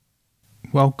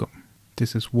Welcome.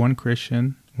 This is One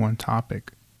Christian, One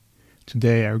Topic.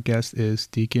 Today, our guest is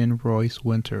Deacon Royce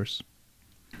Winters.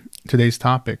 Today's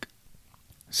topic: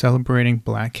 celebrating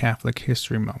Black Catholic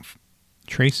History Month,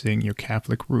 tracing your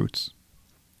Catholic roots.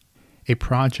 A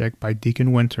project by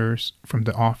Deacon Winters from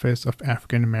the Office of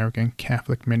African American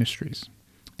Catholic Ministries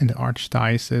in the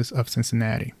Archdiocese of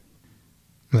Cincinnati.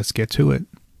 Let's get to it.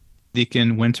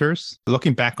 Deacon Winters,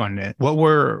 looking back on it, what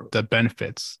were the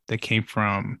benefits that came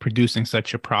from producing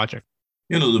such a project?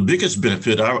 The biggest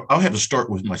benefit, I'll have to start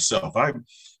with myself. I'm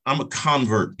a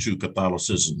convert to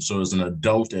Catholicism. So as an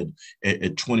adult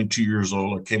at 22 years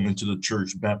old, I came into the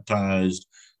church, baptized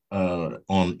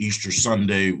on Easter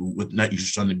Sunday, not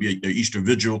Easter Sunday, be Easter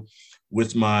Vigil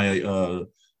with my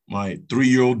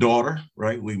 3-year-old daughter,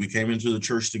 right? We came into the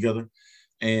church together,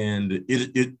 and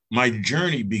my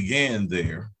journey began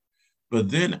there. But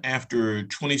then after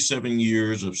 27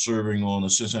 years of serving on the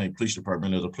Cincinnati Police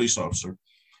Department as a police officer,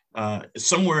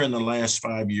 somewhere in the last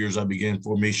 5 years, I began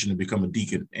formation to become a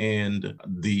deacon. And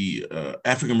the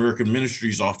African American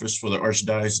Ministries Office for the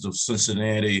Archdiocese of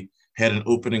Cincinnati had an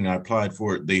opening. I applied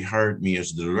for it. They hired me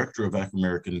as the director of African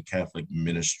American Catholic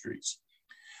Ministries.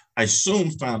 I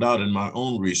soon found out in my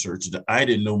own research that I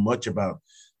didn't know much about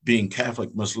being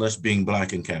Catholic, much less being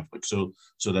Black and Catholic. So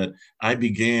that I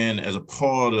began as a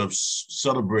part of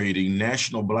celebrating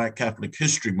National Black Catholic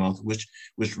History Month, which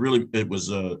really it was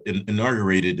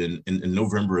inaugurated in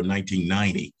November of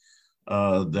 1990.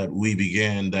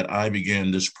 That I began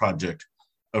this project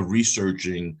of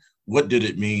researching what did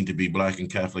it mean to be Black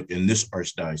and Catholic in this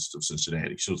Archdiocese of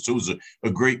Cincinnati. So it was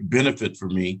a great benefit for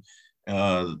me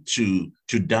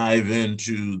to dive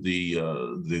into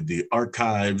the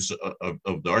archives of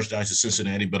the Archdiocese of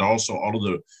Cincinnati, but also all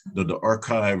of the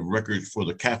archive records for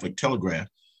the Catholic Telegraph,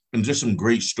 and just some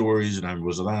great stories. And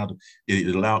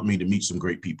it allowed me to meet some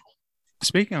great people.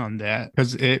 Speaking on that,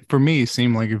 because it for me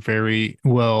seemed like a very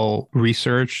well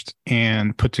researched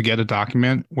and put together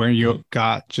document where you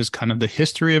got just kind of the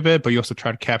history of it, but you also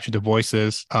try to capture the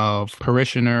voices of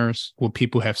parishioners, what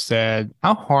people have said.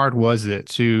 How hard was it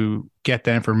to get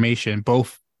that information,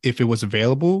 both if it was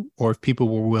available or if people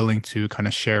were willing to kind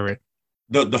of share it?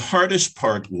 The hardest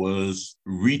part was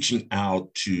reaching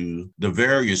out to the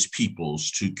various peoples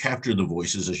to capture the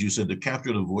voices, as you said, to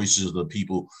capture the voices of the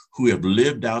people who have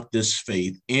lived out this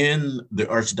faith in the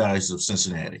Archdiocese of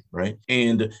Cincinnati, right?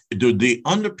 And the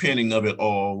underpinning of it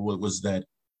all was that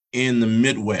in the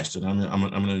Midwest, and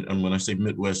when I say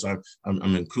Midwest,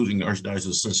 I'm including the Archdiocese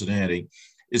of Cincinnati,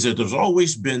 is that there's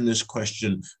always been this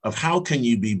question of how can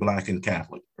you be Black and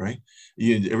Catholic, right?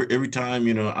 Every time,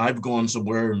 I've gone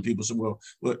somewhere and people say, well,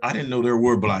 I didn't know there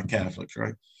were Black Catholics,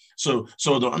 right? So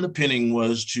the underpinning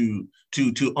was to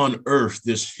unearth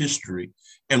this history.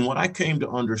 And what I came to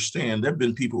understand, there have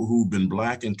been people who've been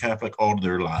Black and Catholic all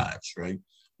their lives, right?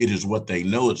 It is what they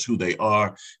know, it's who they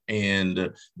are, and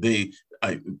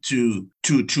to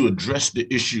address the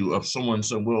issue of someone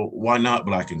saying, well, why not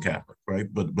Black and Catholic, right?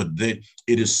 But it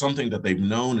is something that they've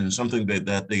known and something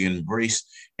that they embrace,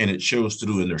 and it shows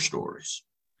through in their stories.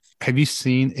 Have you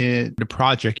seen the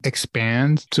project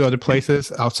expand to other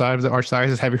places outside of the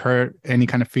Archdiocese? Have you heard any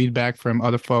kind of feedback from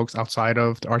other folks outside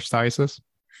of the Archdiocese?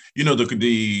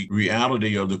 The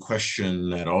reality of the question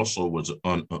that also was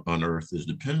unearthed is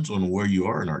depends on where you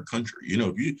are in our country.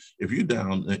 If you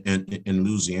down in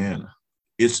Louisiana,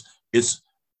 it's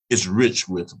it's rich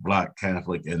with Black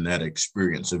Catholic and that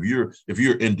experience. If you're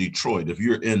in Detroit, if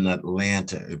you're in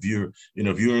Atlanta, if you're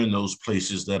in those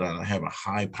places that have a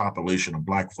high population of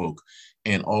Black folk,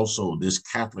 and also this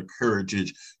Catholic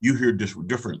heritage, you hear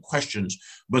different questions,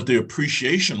 but the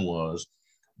appreciation was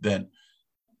that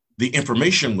the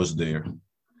information was there,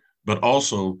 but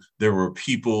also there were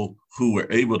people who were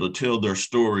able to tell their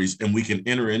stories, and we can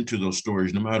enter into those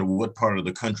stories no matter what part of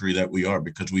the country that we are,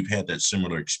 because we've had that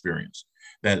similar experience.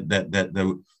 That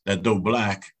though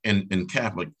Black and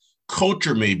Catholic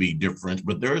culture may be different,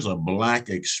 but there is a Black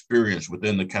experience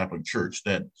within the Catholic Church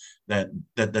that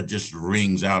just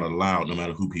rings out aloud, no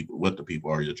matter what the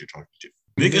people are that you're talking to.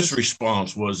 Biggest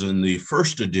response was in the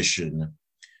first edition.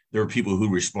 There were people who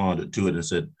responded to it and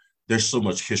said, "There's so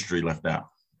much history left out,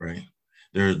 right?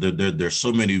 There's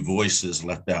so many voices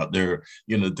left out there."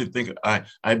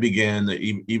 I began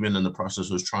even in the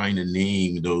process of trying to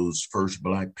name those first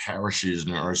Black parishes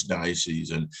in the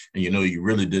archdiocese, and you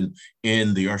really didn't,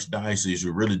 in the archdiocese,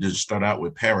 you really didn't start out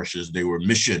with parishes. They were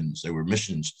missions.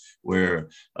 Where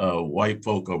white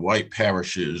folk or white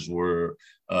parishes were.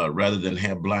 Rather than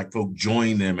have Black folk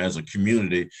join them as a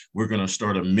community, we're going to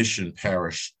start a mission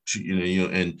parish.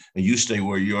 And you stay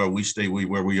where you are, we stay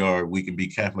where we are. We can be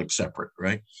Catholic separate,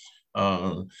 right?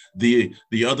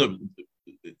 The other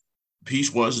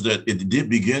piece was that it did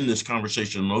begin this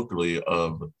conversation locally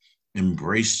of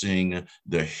embracing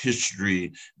the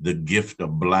history, the gift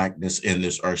of Blackness in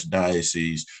this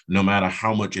archdiocese, no matter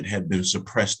how much it had been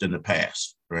suppressed in the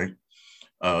past, right?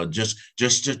 Just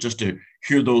to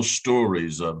hear those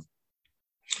stories of,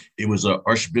 it was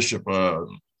Archbishop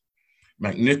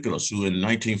McNicholas who in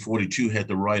 1942 had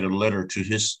to write a letter to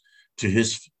his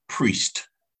priest,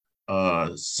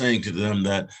 saying to them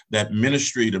that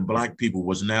ministry to Black people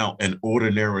was now an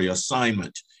ordinary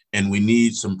assignment, and we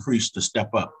need some priests to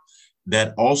step up.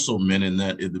 That also meant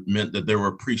it meant that there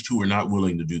were priests who were not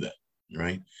willing to do that,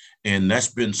 right? And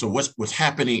that's been, so what's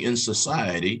happening in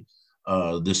society,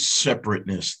 this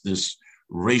separateness, this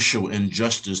racial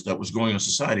injustice that was going on in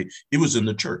society, it was in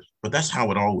the church. But that's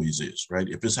how it always is, right?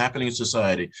 If it's happening in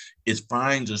society, it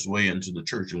finds its way into the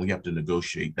church, and we have to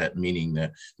negotiate that, meaning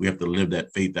that we have to live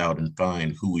that faith out and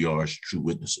find who we are as true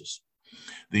witnesses.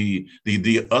 The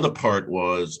other part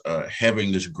was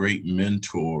having this great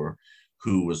mentor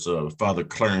who was Father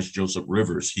Clarence Joseph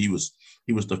Rivers. He was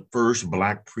the first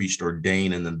Black priest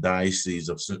ordained in the Archdiocese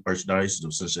of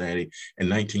Cincinnati in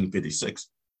 1956.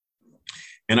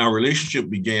 And our relationship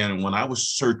began when I was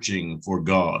searching for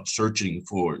God, searching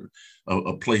for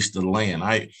a place to land.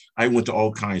 I went to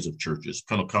all kinds of churches,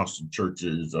 Pentecostal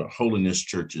churches, holiness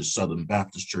churches, Southern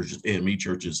Baptist churches, AME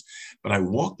churches, but I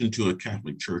walked into a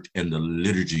Catholic church and the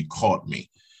liturgy caught me.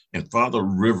 And Father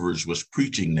Rivers was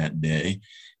preaching that day,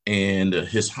 and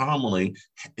his homily,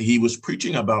 he was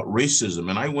preaching about racism.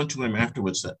 And I went to him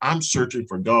afterwards and said, I'm searching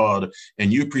for God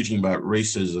and you're preaching about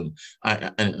racism.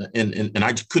 And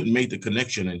I couldn't make the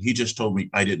connection. And he just told me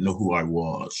I didn't know who I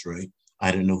was, right? I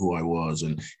didn't know who I was.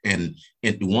 And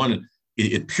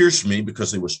it pierced me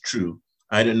because it was true.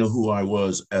 I didn't know who I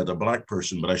was as a Black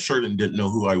person, but I certainly didn't know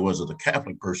who I was as a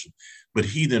Catholic person. But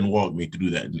he then walked me through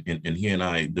that. And he and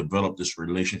I developed this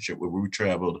relationship where we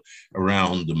traveled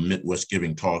around the Midwest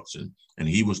giving talks. And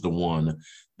he was the one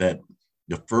that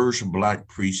the first Black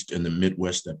priest in the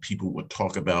Midwest that people would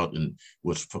talk about, and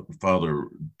was Father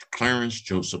Clarence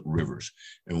Joseph Rivers.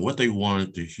 And what they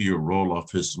wanted to hear roll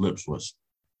off his lips was,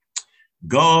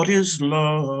 God is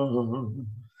love,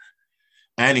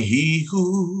 and he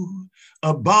who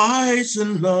abides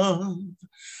in love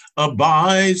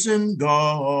abides in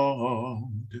God,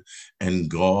 and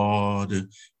God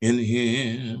in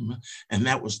him. And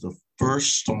that was the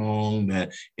first song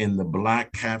that in the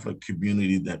Black Catholic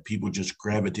community that people just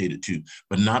gravitated to.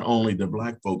 But not only the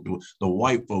Black folk, the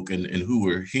white folk, and who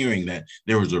were hearing that,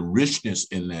 there was a richness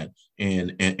in that.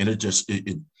 And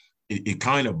it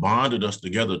kind of bonded us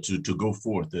together to go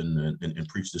forth and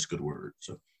preach this good word.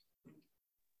 So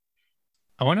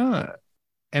I want to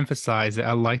emphasize that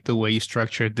I like the way you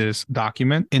structured this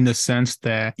document, in the sense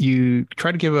that you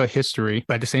try to give a history,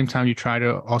 but at the same time you try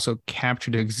to also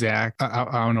capture the exact, I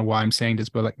don't know why I'm saying this,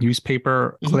 but like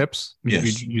newspaper clips.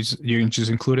 Yes. You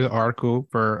just included an article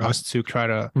for us to try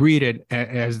to read it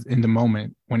as in the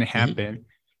moment when it happened.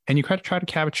 And you try to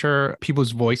capture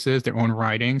people's voices, their own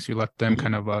writings. You let them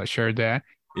kind of share that.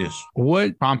 Yes.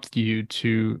 What prompted you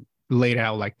to lay it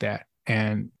out like that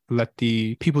and let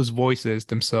the people's voices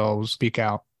themselves speak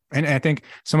out? And I think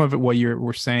some of it, what you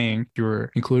were saying, you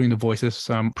were including the voices of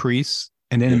some priests,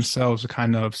 and then themselves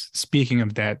kind of speaking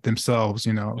of that themselves,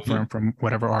 from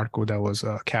whatever article that was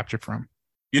captured from.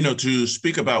 To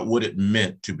speak about what it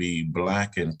meant to be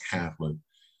Black and Catholic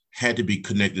had to be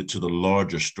connected to the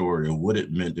larger story of what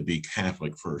it meant to be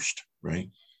Catholic first, right?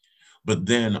 But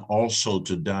then also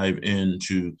to dive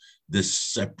into this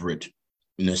separateness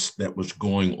that was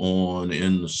going on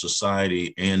in the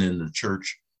society and in the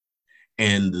church.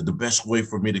 And the best way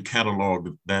for me to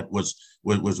catalog that was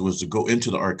to go into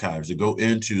the archives, to go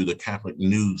into the Catholic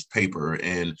newspaper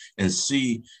and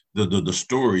see the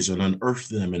stories and unearth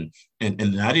them.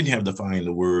 And I didn't have to find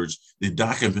the words. The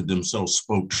document themselves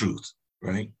spoke truth,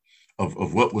 right?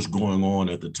 Of what was going on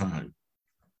at the time.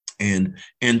 And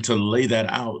to lay that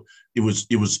out, it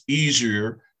was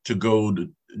easier to go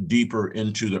deeper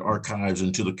into the archives,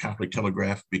 into the Catholic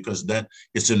Telegraph, because that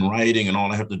it's in writing and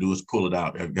all I have to do is pull it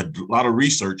out. I've got a lot of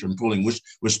research and pulling which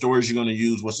stories you're going to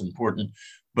use, what's important,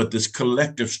 but this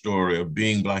collective story of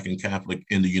being Black and Catholic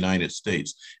in the United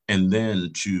States, and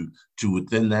then to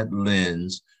within that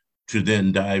lens, to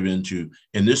then dive into,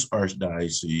 in this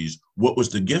archdiocese, what was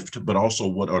the gift, but also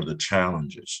what are the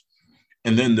challenges?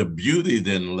 And then the beauty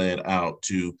then led out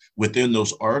to, within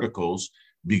those articles,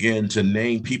 began to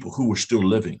name people who were still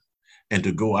living, and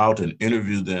to go out and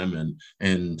interview them,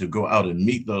 and to go out and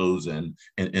meet those, and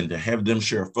to have them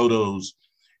share photos.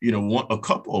 A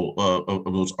couple of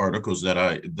those articles that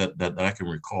I can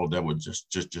recall that were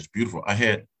just beautiful. I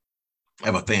had I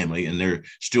have a family, and they're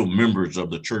still members of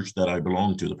the church that I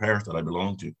belong to, the parish that I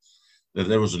belong to. That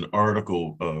there was an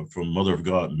article from Mother of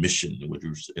God Mission, which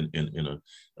was in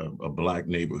a Black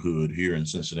neighborhood here in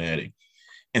Cincinnati,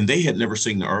 and they had never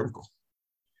seen the article.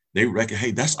 They reckon,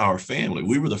 hey, that's our family.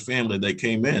 We were the family that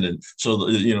came in, and so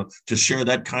to share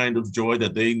that kind of joy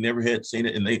that they never had seen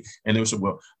it, and they said,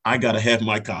 well, I got to have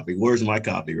my copy. Where's my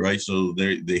copy, right? So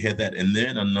they had that, and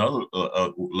then another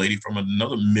lady from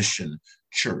another mission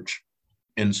church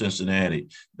in Cincinnati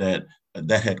that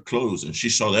had closed, and she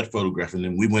saw that photograph, and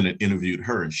then we went and interviewed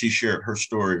her, and she shared her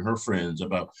story and her friends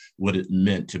about what it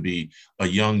meant to be a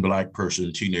young Black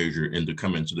person, teenager, and to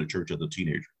come into the church as a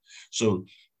teenager. So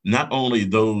not only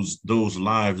those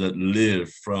lives that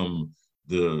live from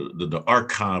the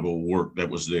archival work that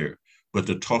was there, but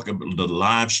to talk about the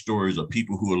live stories of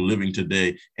people who are living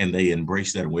today, and they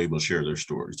embrace that and were able to share their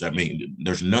stories. I mean,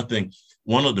 there's nothing.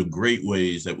 One of the great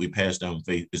ways that we pass down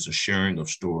faith is a sharing of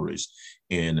stories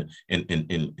and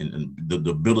the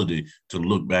ability to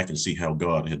look back and see how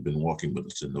God had been walking with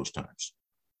us in those times.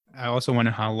 I also want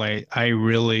to highlight, I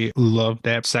really love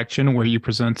that section where you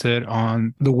presented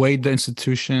on the way the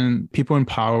institution, people in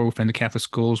power within the Catholic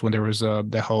schools, when there was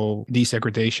the whole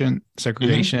segregation,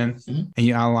 Mm-hmm. and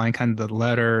you outline kind of the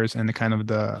letters and the kind of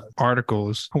the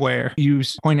articles where you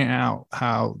pointed out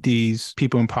how these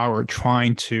people in power are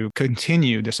trying to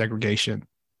continue the segregation.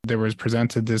 There was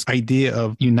presented this idea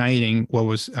of uniting what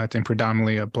was, I think,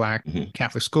 predominantly a Black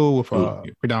Catholic school with a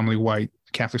predominantly white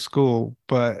Catholic school.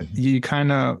 But you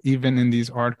kind of, even in these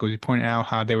articles, you point out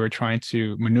how they were trying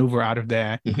to maneuver out of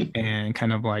that and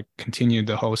kind of like continue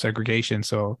the whole segregation.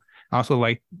 So I also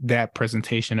like that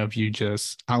presentation of you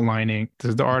just outlining, this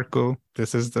is the article,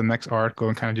 this is the next article,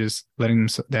 and kind of just letting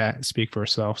that speak for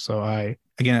itself. So I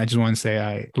just want to say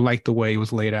I like the way it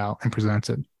was laid out and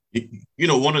presented.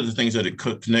 One of the things that it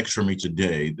connects for me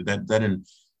today, that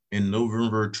in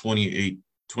November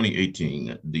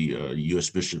 2018, the U.S.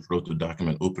 bishops wrote the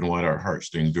document, Open Wide Our Hearts,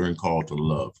 the enduring call to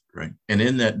love, right? And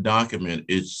in that document,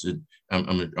 I'm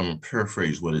going to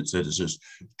paraphrase what it says. It says,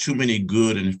 too many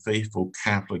good and faithful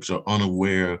Catholics are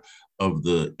unaware of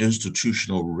the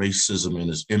institutional racism and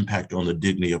its impact on the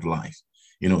dignity of life,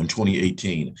 in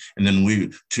 2018. And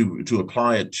then to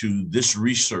apply it to this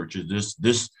research,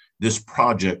 this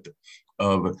project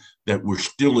of that we're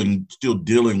still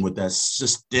dealing with that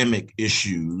systemic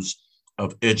issues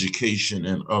of education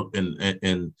and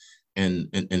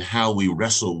how we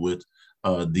wrestle with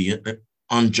the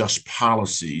unjust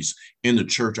policies in the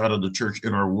church, out of the church,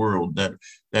 in our world that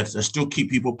still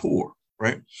keep people poor.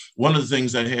 Right. One of the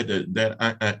things I had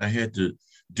to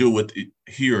deal with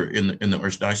here in the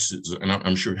Archdiocese, and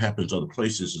I'm sure it happens other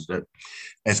places, is that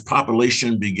as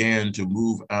population began to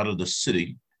move out of the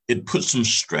city, it put some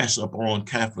stress upon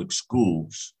Catholic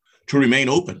schools to remain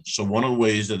open. So one of the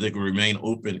ways that they can remain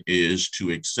open is to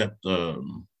accept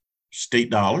state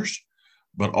dollars,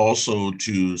 but also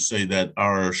to say that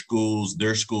their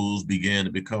schools began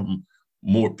to become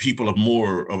more people of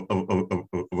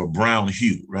a brown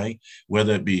hue, right?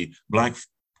 Whether it be Black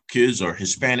kids or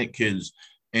Hispanic kids.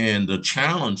 And the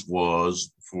challenge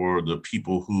was for the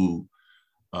people who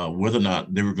whether or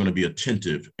not they were going to be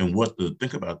attentive, and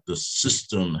think about the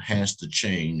system has to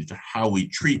change, how we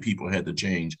treat people had to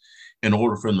change in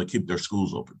order for them to keep their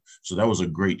schools open. So that was a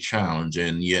great challenge.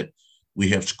 And yet we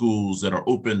have schools that are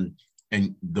open,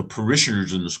 and the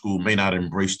parishioners in the school may not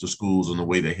embrace the schools in the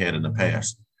way they had in the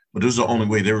past. But this is the only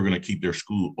way they were going to keep their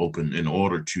school open. In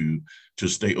order to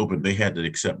stay open, they had to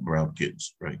accept brown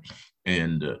kids, right?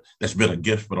 And that's been a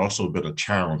gift, but also been a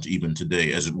challenge even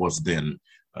today, as it was then,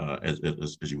 as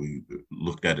we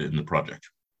looked at it in the project.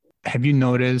 Have you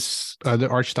noticed the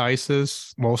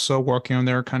Archdiocese also working on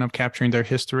their kind of capturing their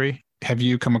history? Have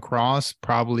you come across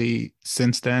probably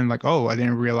since then, like, oh, I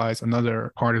didn't realize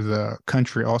another part of the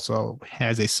country also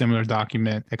has a similar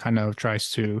document that kind of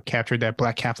tries to capture that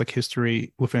Black Catholic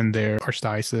history within their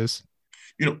Archdiocese?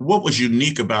 What was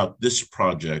unique about this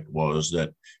project was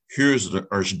that here's the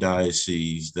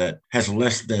Archdiocese that has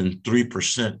less than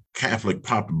 3%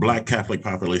 Black Catholic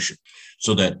population,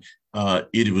 so that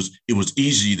it was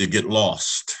easy to get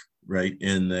lost, right?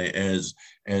 As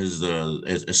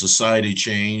society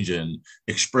changed and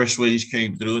expressways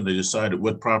came through, and they decided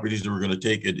what properties they were going to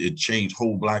take, it changed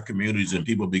whole Black communities, and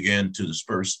people began to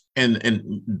disperse. And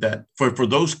that for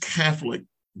those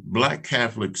Black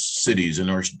Catholic cities and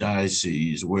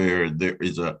archdioceses where there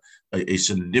is a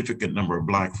significant number of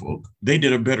Black folk, they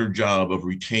did a better job of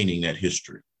retaining that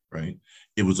history, right?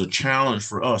 It was a challenge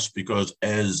for us because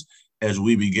as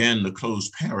we began to close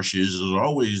parishes, it was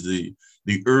always the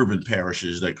urban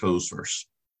parishes that closed first,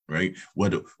 right?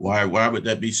 Why would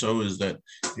that be so? Is that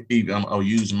I'll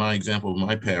use my example of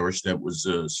my parish that was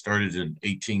started in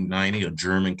 1890, a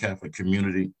German Catholic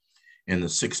community. In the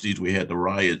 60s, we had the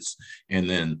riots, and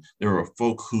then there were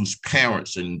folk whose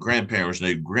parents and grandparents and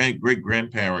their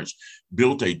great-grandparents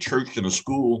built a church and a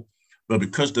school, but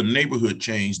because the neighborhood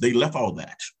changed, they left all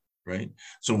that, right?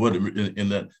 So what in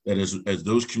that as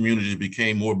those communities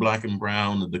became more Black and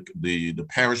brown, the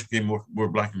parish became more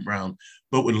Black and brown,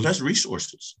 but with less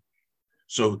resources.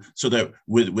 So that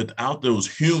without those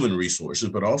human resources,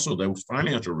 but also those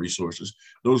financial resources,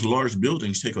 those large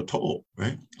buildings take a toll,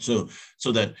 right? So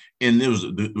that, and there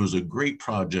was a great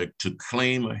project to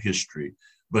claim a history,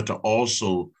 but to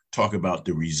also talk about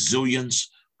the resilience,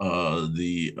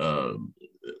 the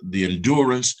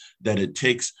endurance that it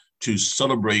takes to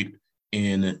celebrate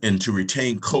and to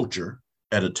retain culture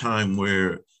at a time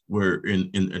where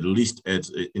in at least as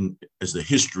the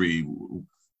history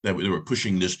that they were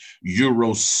pushing this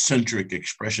Eurocentric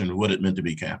expression of what it meant to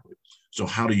be Catholic. So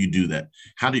how do you do that?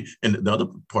 And the other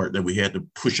part that we had to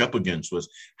push up against was,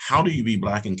 how do you be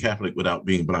Black and Catholic without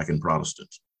being Black and Protestant?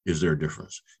 Is there a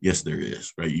difference? Yes, there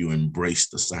is, right? You embrace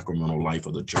the sacramental life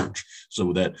of the church.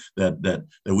 So that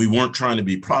we weren't trying to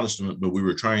be Protestant, but we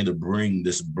were trying to bring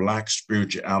this Black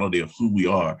spirituality of who we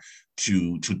are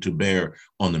to bear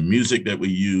on the music that we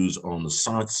use, on the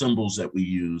symbols that we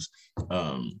use,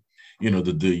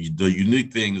 the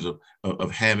unique things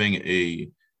of having a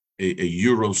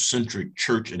Eurocentric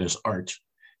church and its art,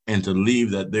 and to leave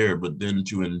that there, but then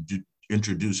to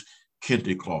introduce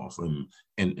kente cloth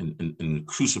and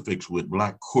crucifix with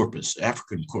Black corpus,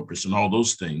 African corpus, and all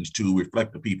those things to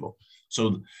reflect the people.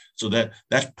 So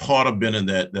that's part of being in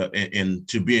that, and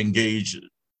to be engaged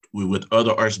with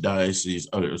other archdioceses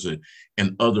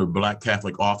and other Black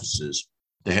Catholic offices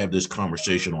to have this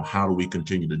conversation on how do we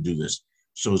continue to do this.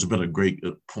 So it's been a great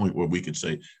point where we could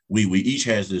say we each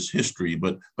has this history,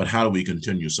 but how do we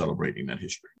continue celebrating that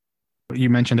history? You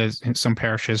mentioned that some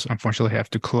parishes unfortunately have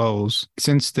to close.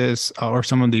 Since this, or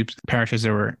some of the parishes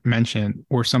that were mentioned,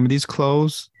 were some of these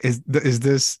closed? Is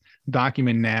this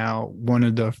document now one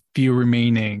of the few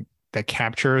remaining that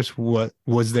captures what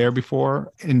was there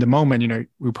before? In the moment,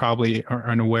 we probably are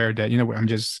unaware that, I'm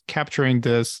just capturing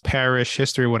this parish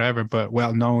history, whatever, but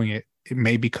well, knowing it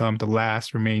may become the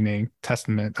last remaining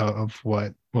testament of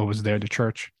what was there, the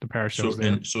church, the parish that was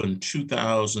there. So in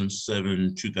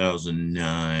 2007,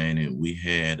 2009, we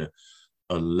had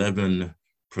 11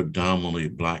 predominantly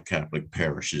Black Catholic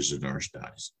parishes in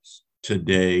archdiocese.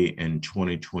 Today, in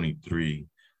 2023,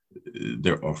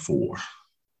 there are 4.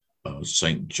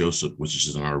 St. Joseph, which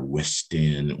is in our West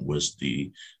End, was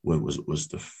the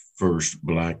first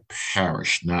Black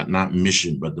parish, not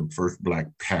mission, but the first Black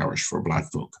parish for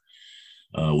Black folk.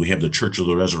 We have the Church of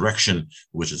the Resurrection,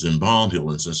 which is in Bond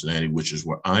Hill in Cincinnati, which is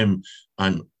where I am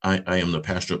the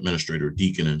pastor administrator,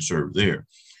 deacon, and serve there.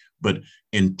 But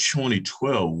in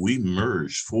 2012, we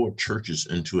merged 4 churches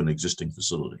into an existing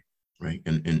facility, right?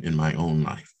 In my own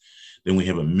life. Then we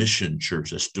have a mission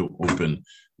church that's still open,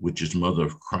 which is Mother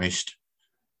of Christ.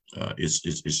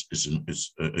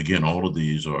 Again, all of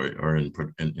these are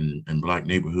in Black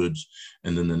neighborhoods.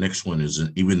 And then the next one is,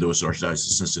 even though it's Archdiocese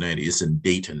of Cincinnati, it's in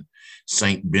Dayton,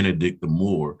 St. Benedict the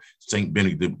Moor. St.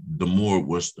 Benedict the Moor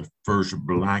was the first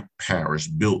Black parish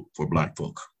built for Black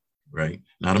folk, right?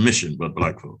 Not a mission, but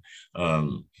Black folk.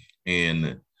 So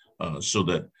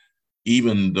that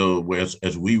even though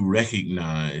as we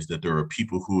recognize that there are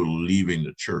people who are leaving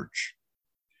the church,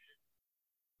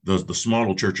 the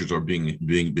smaller churches are being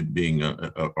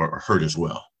hurt as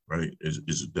well, right?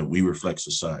 Is that we reflect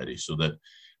society. So that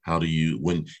how do you,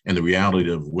 and the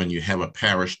reality of when you have a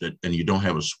parish and you don't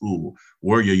have a school,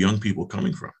 where are your young people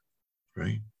coming from,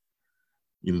 right?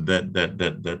 That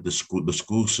the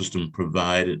school system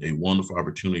provided a wonderful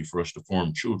opportunity for us to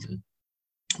form children,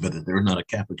 but if there's not a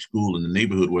Catholic school in the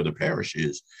neighborhood where the parish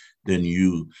is, then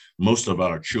most of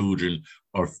our children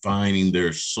are finding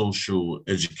their social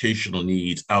educational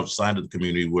needs outside of the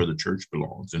community where the church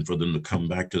belongs. And for them to come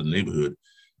back to the neighborhood,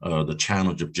 the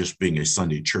challenge of just being a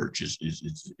Sunday church is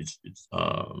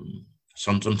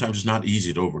sometimes it's not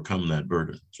easy to overcome that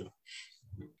burden. So.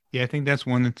 Yeah, I think that's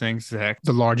one of the things that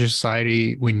the larger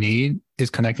society we need is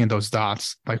connecting those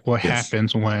dots. Like what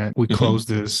happens when we close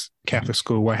this Catholic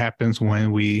school? What happens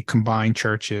when we combine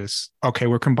churches? Okay,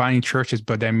 we're combining churches,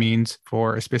 but that means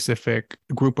for a specific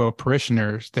group of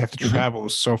parishioners, they have to travel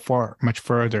so far, much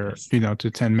further, to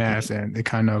attend Mass, and it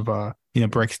kind of,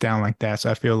 breaks down like that.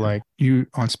 So I feel like you,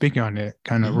 on speaking on it,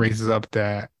 kind of raises up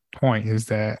that point is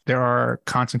that there are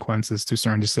consequences to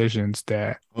certain decisions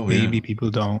that Oh yeah. maybe people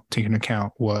don't take into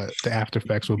account what the after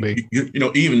effects will be.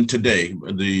 Even today,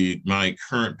 my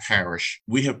current parish,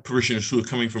 we have parishioners who are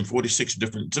coming from 46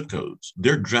 different zip codes.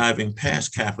 They're driving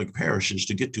past Catholic parishes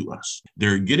to get to us.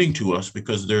 They're getting to us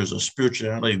because there's a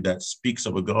spirituality that speaks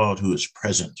of a God who is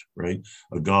present, right?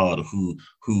 A God who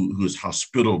is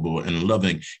hospitable and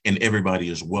loving, and everybody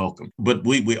is welcome. But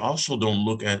we also don't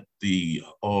look at the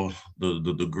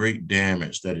great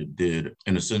damage that it did.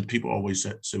 In a sense, people always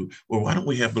say, well, why don't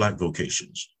we have Black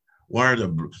vocations? Why are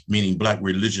meaning Black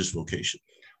religious vocation?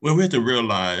 Well, we have to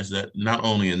realize that not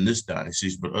only in this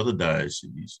diocese, but other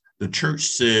dioceses, the church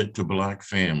said to Black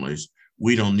families,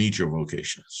 we don't need your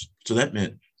vocations. So that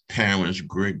meant parents,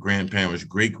 great grandparents,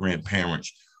 great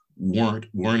grandparents weren't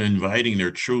inviting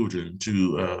their children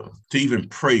to even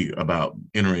pray about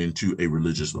entering into a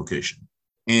religious vocation.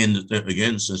 And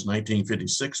again, since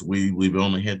 1956, we've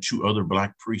only had 2 other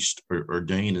Black priests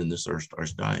ordained in this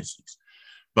archdiocese.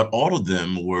 But all of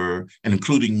them were, and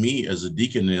including me as a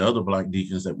deacon and the other Black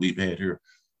deacons that we've had here,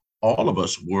 all of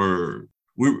us were,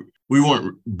 we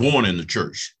weren't born in the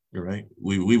church, right?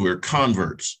 We were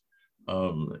converts,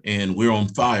 and we're on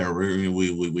fire.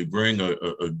 We bring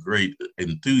a great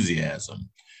enthusiasm,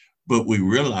 but we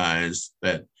realize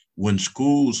that when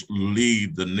schools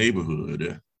leave the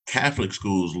neighborhood, Catholic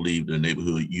schools leave the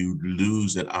neighborhood, you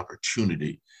lose that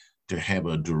opportunity to have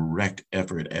a direct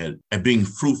effort at being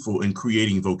fruitful in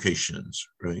creating vocations,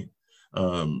 right?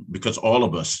 Because all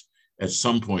of us at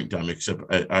some point in time, except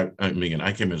I mean,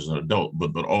 I came as an adult,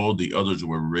 but all the others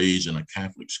were raised in a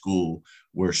Catholic school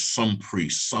where some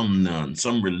priest, some nun,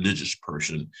 some religious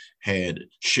person had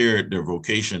shared their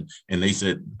vocation, and they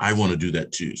said, I want to do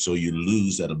that too. So you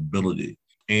lose that ability.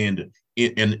 And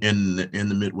in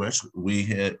the Midwest, we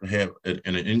have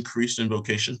an increase in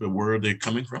vocations, but where are they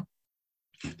coming from?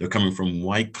 They're coming from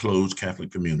white closed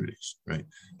Catholic communities, right?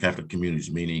 Catholic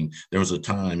communities, meaning there was a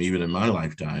time, even in my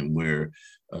lifetime, where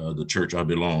the church I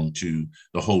belonged to,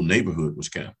 the whole neighborhood was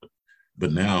Catholic.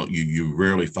 But now you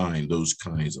rarely find those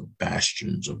kinds of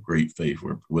bastions of great faith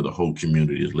where the whole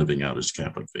community is living out its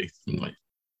Catholic faith in life.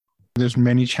 There's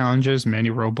many challenges, many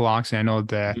roadblocks. I know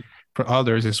that for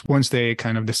others, is once they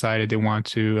kind of decided they want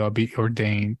to be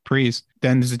ordained priests,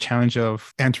 then there's a challenge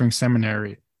of entering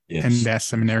seminary. Yes. And that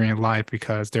seminarian life,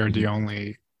 because they're the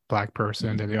only Black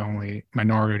person, they're the only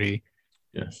minority.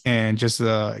 Yes. And just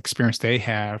the experience they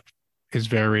have is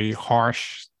very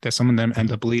harsh, that some of them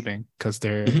end up leaving because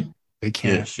they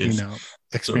can't,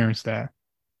 experience that.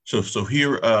 So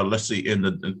here, let's see,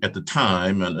 at the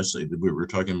time, and let's say that we were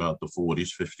talking about the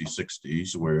 40s, 50s,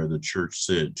 60s, where the church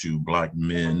said to Black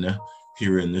men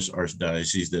here in this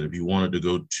archdiocese that if you wanted to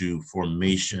go to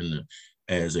formation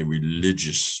as a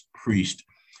religious priest,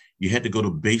 you had to go to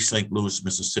Bay St. Louis,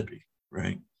 Mississippi,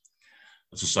 right?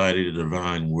 A Society of the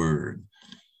Divine Word.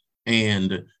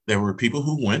 And there were people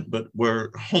who went, but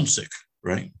were homesick,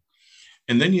 right?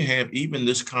 And then you have even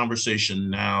this conversation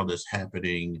now that's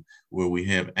happening where we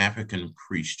have African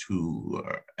priests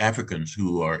Africans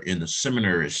who are in the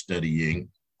seminary studying.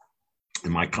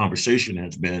 And my conversation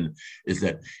has been, is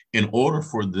that in order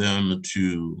for them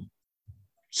to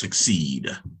succeed,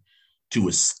 to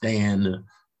withstand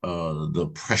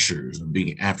the pressures of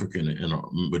being African in a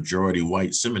majority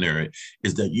white seminary,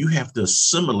 is that you have to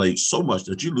assimilate so much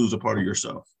that you lose a part of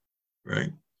yourself,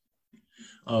 right?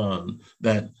 To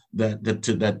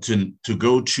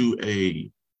go to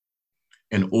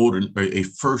a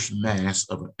first mass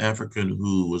of an African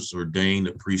who was ordained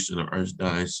a priest in an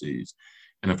archdiocese,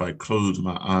 and if I close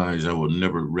my eyes, I will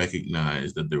never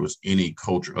recognize that there was any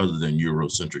culture other than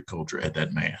Eurocentric culture at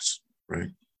that mass, right?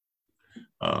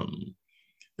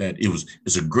 That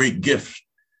it's a great gift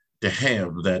to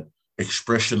have that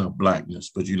expression of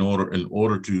Blackness, but in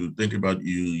order to think about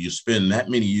you spend that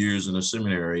many years in a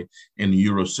seminary in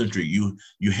Eurocentric,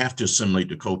 you have to assimilate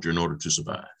the culture in order to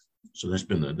survive. So that's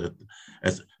been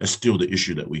that's still the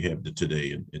issue that we have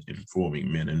today in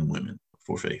forming men and women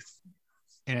for faith.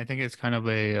 And I think it's kind of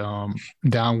a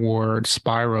downward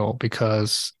spiral,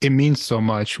 because it means so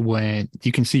much when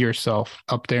you can see yourself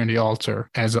up there in the altar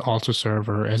as an altar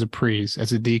server, as a priest,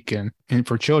 as a deacon. And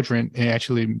for children, it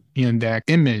actually, that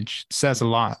image says a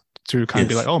lot to kind of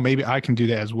be like, oh, maybe I can do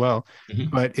that as well. Mm-hmm.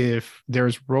 But if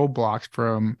there's roadblocks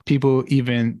from people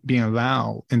even being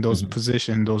allowed in those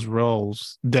positions, those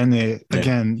roles, then it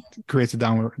again creates a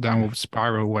downward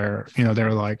spiral where,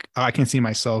 they're like, oh, I can't see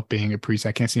myself being a priest.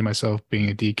 I can't see myself being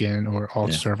a deacon or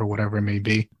altar server, whatever it may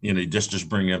be. Just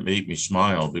bring up, made me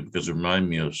smile because it reminded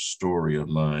me of a story of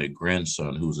my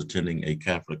grandson who was attending a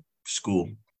Catholic school.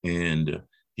 And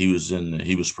He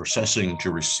was processing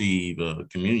to receive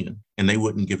communion, and they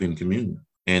wouldn't give him communion.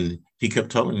 And he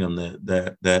kept telling them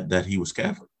that he was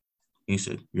Catholic. He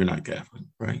said, "You're not Catholic,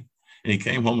 right?" And he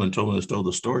came home and told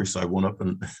the story. So I went up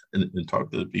and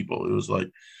talked to the people. It was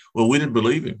like, well, we didn't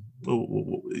believe him.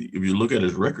 Well, if you look at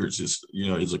his records,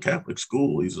 it's a Catholic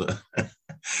school. He's a,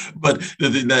 but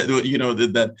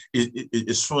that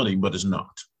it's funny, but it's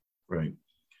not, right?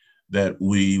 That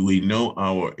we know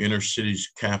our inner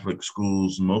cities Catholic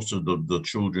schools, most of the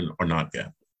children are not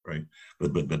Catholic, right?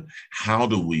 But how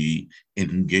do we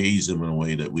engage them in a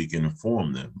way that we can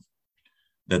inform them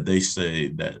that they say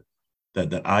that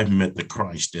I've met the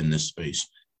Christ in this space,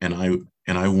 and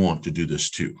I want to do this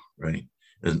too, right?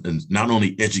 And not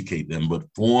only educate them, but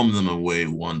form them in a way,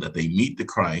 one, that they meet the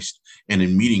Christ, and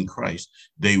in meeting Christ,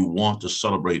 they want to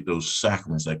celebrate those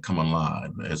sacraments that come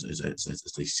alive as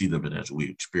they see them and as we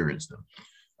experience them.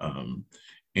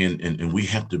 And we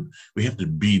have to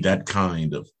be that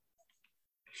kind of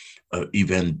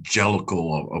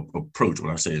evangelical approach.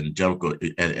 When I say evangelical,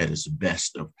 at its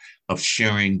best, of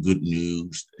sharing good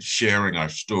news, sharing our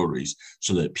stories,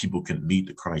 so that people can meet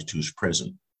the Christ who's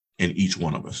present in each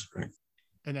one of us, right?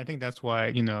 And I think that's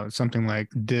why, something like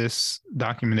this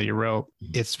document that you wrote,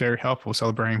 it's very helpful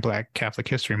celebrating Black Catholic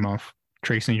History Month,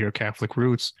 tracing your Catholic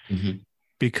roots,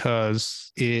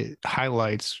 because it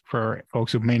highlights, for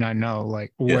folks who may not know,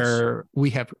 like where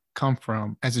we have come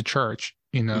from as a church.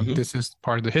 This is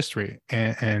part of the history.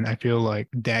 And I feel like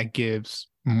that gives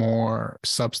more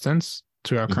substance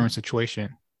to our current situation,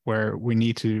 where we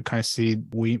need to kind of see,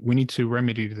 we need to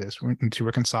remedy this. We need to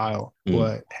reconcile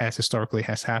what historically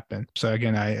has happened. So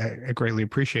again, I greatly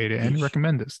appreciate it and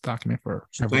recommend this document for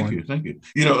everyone. Thank you.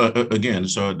 Again,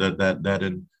 so that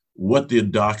in what the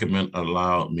document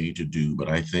allowed me to do, but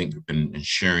I think in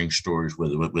sharing stories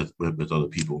with other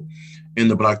people in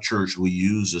the Black church, we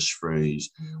use this phrase: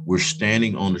 we're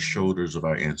standing on the shoulders of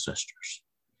our ancestors.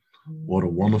 What a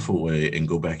wonderful way, and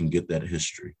go back and get that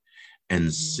history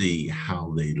and see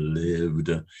how they lived,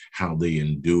 how they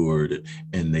endured,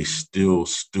 and they still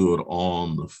stood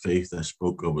on the faith that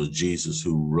spoke of a Jesus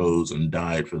who rose and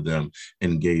died for them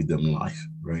and gave them life,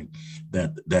 right?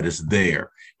 That is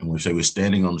there. And when we say we're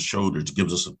standing on the shoulders, it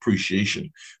gives us appreciation,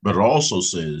 but it also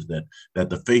says that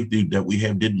the faith that we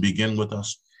have didn't begin with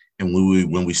us. And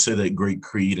when we say that great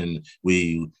creed, and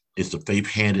it's the faith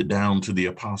handed down to the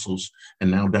apostles and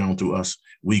now down to us,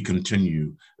 we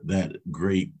continue that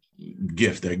great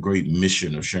gift, that great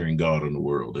mission of sharing God in the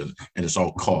world. And it's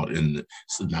all caught in,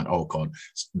 not all caught,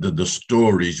 the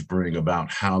stories bring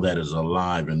about how that is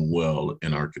alive and well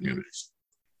in our communities.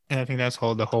 And I think that's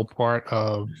the whole part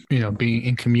of, being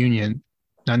in communion,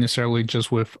 not necessarily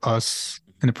just with us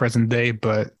in the present day,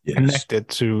 but connected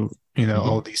to,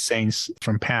 all these saints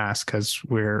from past, because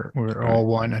we're all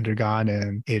one under God,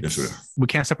 and we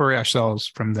can't separate ourselves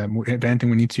from them. If anything,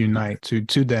 we need to unite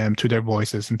to them, to their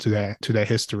voices, and to that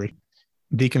history.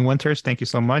 Deacon Winters, thank you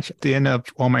so much. At the end of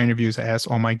all my interviews, I ask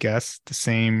all my guests the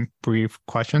same brief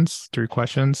questions, 3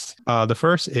 questions. The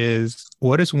first is,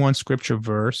 what is one scripture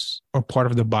verse or part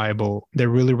of the Bible that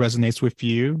really resonates with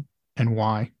you, and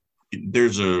why?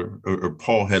 There's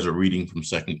Paul has a reading from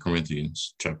 2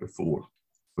 Corinthians chapter 4,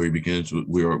 where he begins with,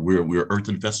 we are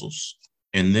earthen vessels.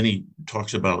 And then he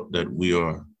talks about that we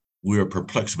are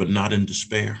perplexed, but not in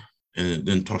despair. And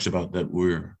then talks about that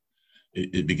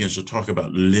it begins to talk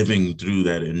about living through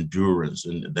that endurance,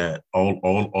 and that all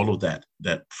of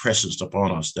that presses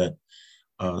upon us, that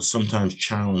sometimes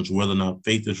challenge whether or not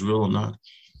faith is real or not.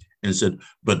 And said,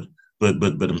 but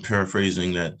I'm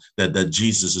paraphrasing that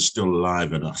Jesus is still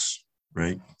alive in us,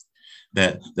 right?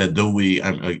 That though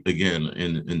again,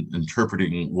 in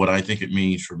interpreting what I think it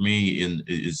means for me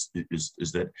is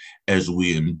that as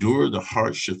we endure the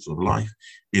hardships of life,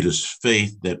 it is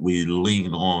faith that we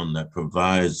lean on that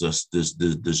provides us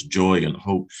this joy and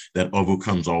hope that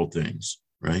overcomes all things,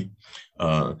 right?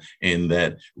 And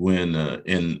that when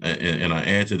and I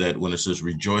add to that, when it says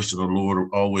rejoice in the Lord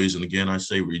always, and again I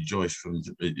say rejoice,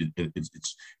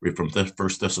 it's from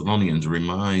First Thessalonians,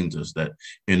 reminds us that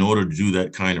in order to do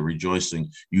that kind of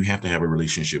rejoicing, you have to have a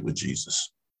relationship with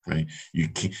Jesus, right? You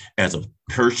can't, as a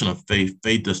person of faith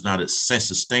does not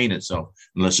sustain itself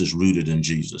unless it's rooted in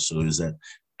Jesus. So is that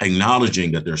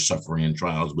acknowledging that there's suffering and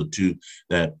trials, but two,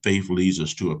 that faith leads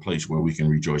us to a place where we can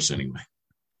rejoice anyway.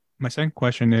 My second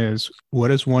question is,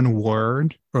 what is one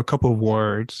word or a couple of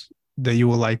words that you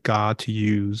would like God to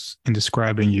use in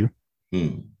describing you?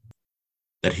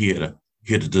 That he had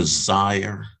a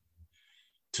desire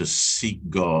to seek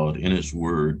God in his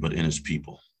word, but in his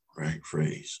people, right?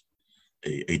 Phrase.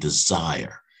 A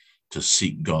desire to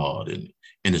seek God in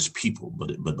his people,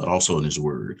 but also in his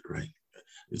word, right?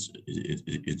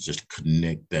 It's just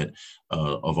connect that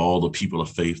of all the people of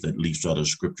faith that leaps out of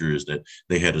Scripture is that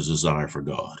they had a desire for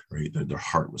God, right? Their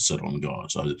heart was set on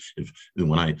God. So if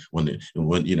when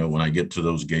I get to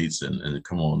those gates and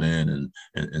come on in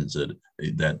and said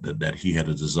that he had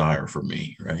a desire for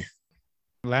me, right?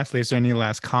 Lastly, is there any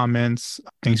last comments,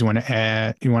 things you want to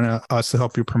add, you want us to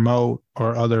help you promote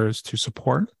or others to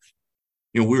support?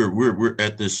 We're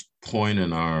at this point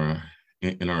in our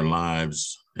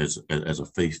lives as a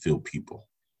faith-filled people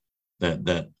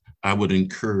that I would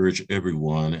encourage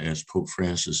everyone, as Pope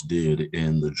Francis did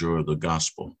in the Joy of the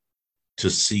Gospel,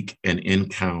 to seek an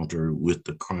encounter with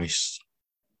the Christ,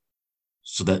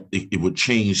 so that it would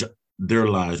change their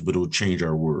lives, but it would change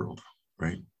our world,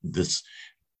 right? This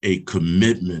a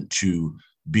commitment to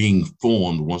being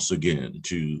formed once again,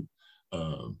 to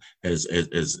as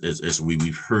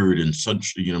we've heard in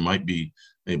such, might be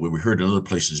what we heard in other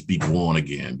places, be born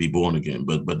again,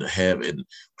 but to have it,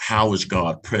 how is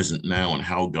God present now, and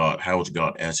how is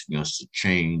God asking us to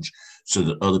change so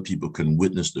that other people can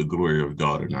witness the glory of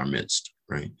God in our midst,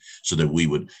 right? So that we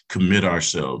would commit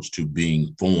ourselves to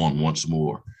being formed once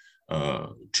more,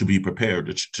 to be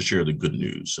prepared to share the good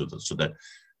news, so that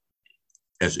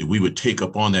as we would take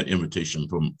up on that invitation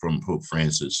from Pope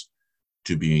Francis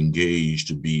to be engaged,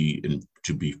 to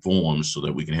be formed, so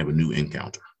that we can have a new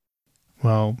encounter.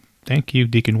 Well, thank you,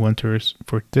 Deacon Winters,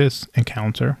 for this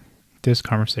encounter, this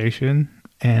conversation,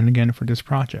 and again for this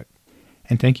project.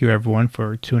 And thank you, everyone,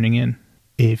 for tuning in.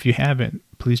 If you haven't,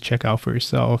 please check out for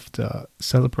yourself the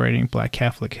Celebrating Black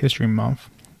Catholic History Month,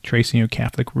 Tracing Your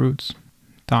Catholic Roots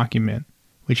document,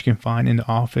 which you can find in the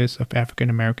Office of African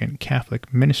American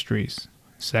Catholic Ministries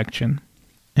section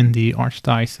in the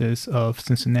Archdiocese of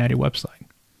Cincinnati website.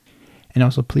 And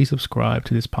also, please subscribe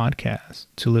to this podcast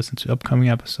to listen to upcoming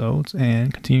episodes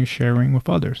and continue sharing with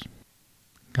others.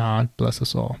 God bless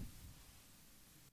us all.